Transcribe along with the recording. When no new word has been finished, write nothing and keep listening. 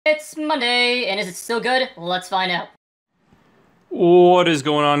It's Monday, and is it still good? Let's find out. What is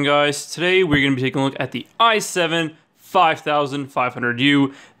going on, guys? Today we're going to be taking a look at the i7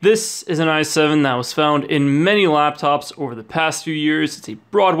 5500U. This is an i7 that was found in many laptops over the past few years. It's a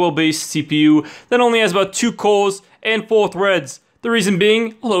Broadwell-based CPU that only has about 2 cores and 4 threads. The reason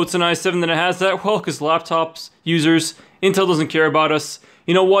being, although it's an i7 that it has that, well, because laptops users, Intel doesn't care about us.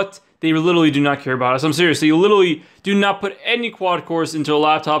 You know what? They literally do not care about us. I'm serious. You literally do not put any quad cores into a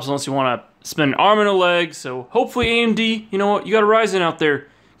laptop unless you want to spend an arm and a leg. So hopefully AMD, you know what? You got a Ryzen out there.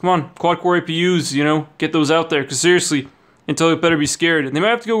 Come on, quad core APUs, you know, get those out there. Because seriously, Intel better be scared. And they might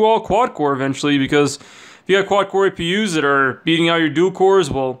have to go all quad core eventually, because if you got quad core APUs that are beating out your dual cores,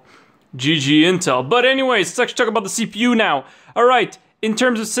 well, GG Intel. But anyways, let's actually talk about the CPU now. Alright. In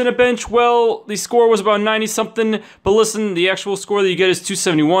terms of Cinebench, well, the score was about 90-something, but listen, the actual score that you get is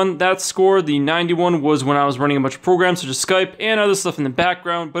 271. That score, the 91, was when I was running a bunch of programs such as Skype and other stuff in the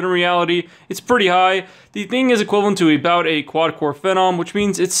background, but in reality, it's pretty high. The thing is equivalent to about a quad-core Phenom, which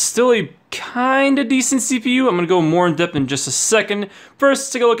means it's still a kinda decent CPU. I'm gonna go more in depth in just a second. First,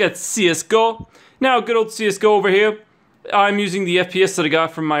 let's take a look at Csgo. Now, good old Csgo over here. I'm using the FPS that I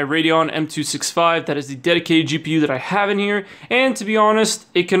got from my Radeon M265. That is the dedicated GPU that I have in here. And to be honest,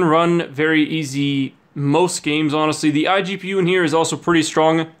 it can run very easy most games, honestly. The iGPU in here is also pretty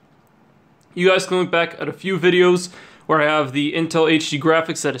strong. You guys can look back at a few videos where I have the Intel HD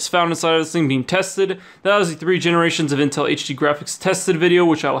graphics that is found inside of this thing being tested. That was the 3 generations of Intel HD graphics tested video,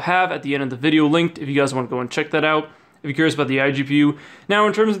 which I will have at the end of the video linked if you guys want to go and check that out, if you're curious about the iGPU. Now,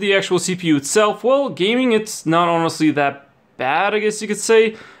 in terms of the actual CPU itself, well, gaming, it's not honestly that bad, I guess you could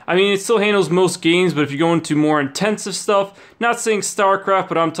say. I mean, it still handles most games, but if you go into more intensive stuff, not saying StarCraft,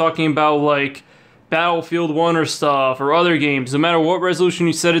 but I'm talking about like Battlefield 1 or stuff, or other games, no matter what resolution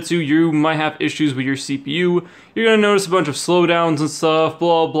you set it to, you might have issues with your CPU. You're gonna notice a bunch of slowdowns and stuff,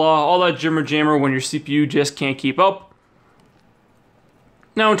 blah, blah, all that jimmer jammer when your CPU just can't keep up.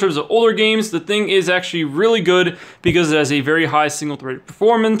 Now, in terms of older games, the thing is actually really good because it has a very high single-threaded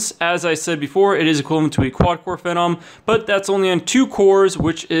performance. As I said before, it is equivalent to a quad-core Phenom, but that's only on 2 cores,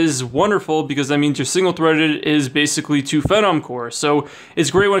 which is wonderful because that means your single-threaded is basically 2 Phenom cores. So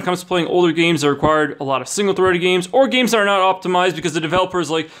it's great when it comes to playing older games that required a lot of single-threaded games, or games that are not optimized because the developer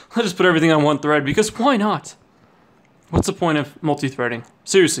is like, let's just put everything on one thread, because why not? What's the point of multi-threading?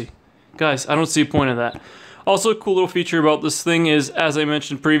 Seriously, guys, I don't see a point of that. Also, a cool little feature about this thing is, as I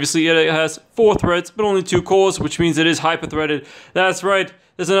mentioned previously, it has 4 threads, but only 2 cores, which means it is hyper-threaded. That's right,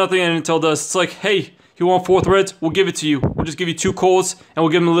 there's another thing that Intel does. It's like, hey, you want 4 threads? We'll give it to you. We'll just give you 2 cores, and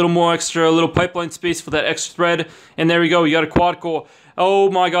we'll give them a little more extra, a little pipeline space for that extra thread, and there we go, you got a quad core.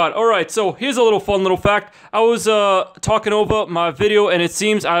 Oh my god. Alright, so here's a little fun little fact. I was talking over my video, and it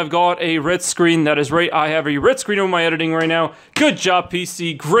seems I've got a red screen. That is right, I have a red screen over my editing right now. Good job,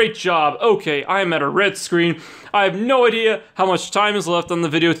 PC. Great job. Okay, I am at a red screen. I have no idea how much time is left on the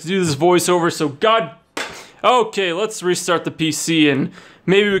video to do this voiceover, so god... Okay, let's restart the PC, and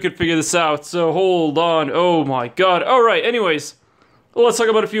maybe we could figure this out. So hold on. Oh my god. Alright, anyways, let's talk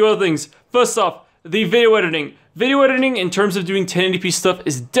about a few other things. First off, the video editing. Video editing, in terms of doing 1080p stuff,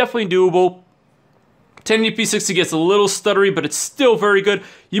 is definitely doable. 1080p 60 gets a little stuttery, but it's still very good.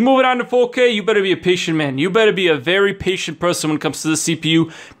 You move it on to 4K, you better be a patient man. You better be a very patient person when it comes to the CPU,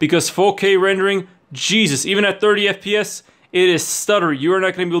 because 4K rendering, Jesus, even at 30 FPS, it is stuttery. You are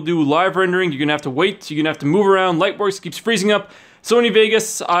not going to be able to do live rendering. You're going to have to wait. You're going to have to move around. Lightworks keeps freezing up. Sony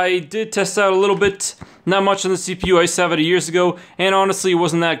Vegas, I did test out a little bit. Not much on the CPU. I used to have it years ago, and honestly, it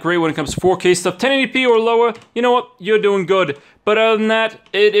wasn't that great when it comes to 4K stuff. 1080p or lower, you know what? You're doing good. But other than that,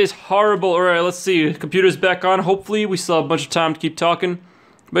 it is horrible. Alright, let's see. Computer's back on. Hopefully, we still have a bunch of time to keep talking.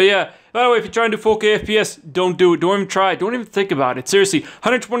 But yeah, by the way, if you're trying to do 4K FPS, don't do it. Don't even try it. Don't even think about it. Seriously,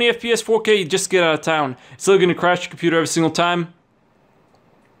 120 FPS 4K, just get out of town. It's still gonna crash your computer every single time.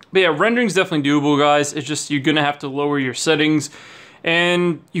 But yeah, rendering's definitely doable, guys. It's just you're gonna have to lower your settings,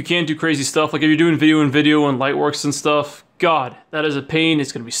 and you can't do crazy stuff. Like if you're doing video and Lightworks and stuff, God, that is a pain.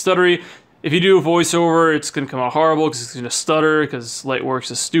 It's gonna be stuttery. If you do a voiceover, it's gonna come out horrible because it's gonna stutter because Lightworks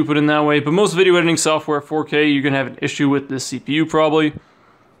is stupid in that way. But most video editing software 4K, you're gonna have an issue with the CPU probably.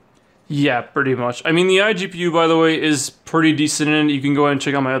 Yeah, pretty much. I mean, the iGPU, by the way, is pretty decent in it. You can go ahead and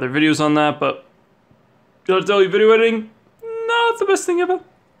check out my other videos on that, but did I tell you video editing? No, it's the best thing ever.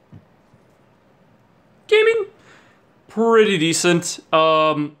 Gaming? Pretty decent.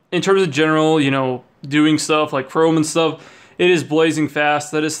 In terms of general, you know, doing stuff like Chrome and stuff, it is blazing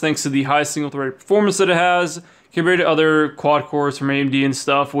fast. That is thanks to the high single-threaded performance that it has compared to other quad cores from AMD and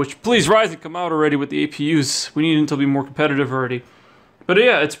stuff, which, please, Ryzen, come out already with the APUs. We need Intel to be more competitive already. But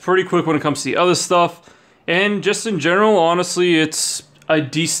yeah, it's pretty quick when it comes to the other stuff. And just in general, honestly, it's a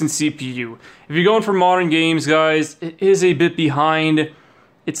decent CPU. If you're going for modern games, guys, it is a bit behind.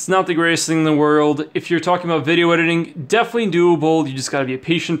 It's not the greatest thing in the world. If you're talking about video editing, definitely doable. You just gotta be a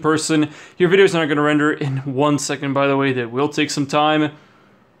patient person. Your videos aren't gonna render in 1 second, by the way. That will take some time.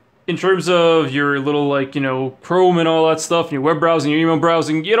 In terms of your little, like, you know, Chrome and all that stuff, and your web browsing, your email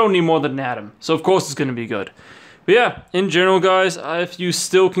browsing, you don't need more than an Atom. So of course it's gonna be good. But yeah, in general, guys, if you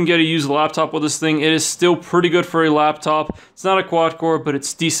still can get a used laptop with this thing, it is still pretty good for a laptop. It's not a quad-core, but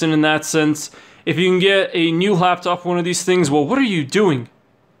it's decent in that sense. If you can get a new laptop for one of these things, well, what are you doing?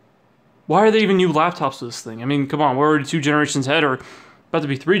 Why are there even new laptops with this thing? I mean, come on, we're already 2 generations ahead, or about to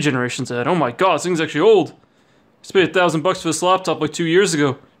be 3 generations ahead. Oh my god, this thing's actually old. I spent $1,000 for this laptop like 2 years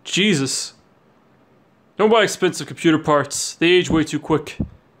ago. Jesus. Don't buy expensive computer parts. They age way too quick.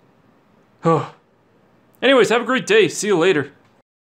 Anyways, have a great day. See you later.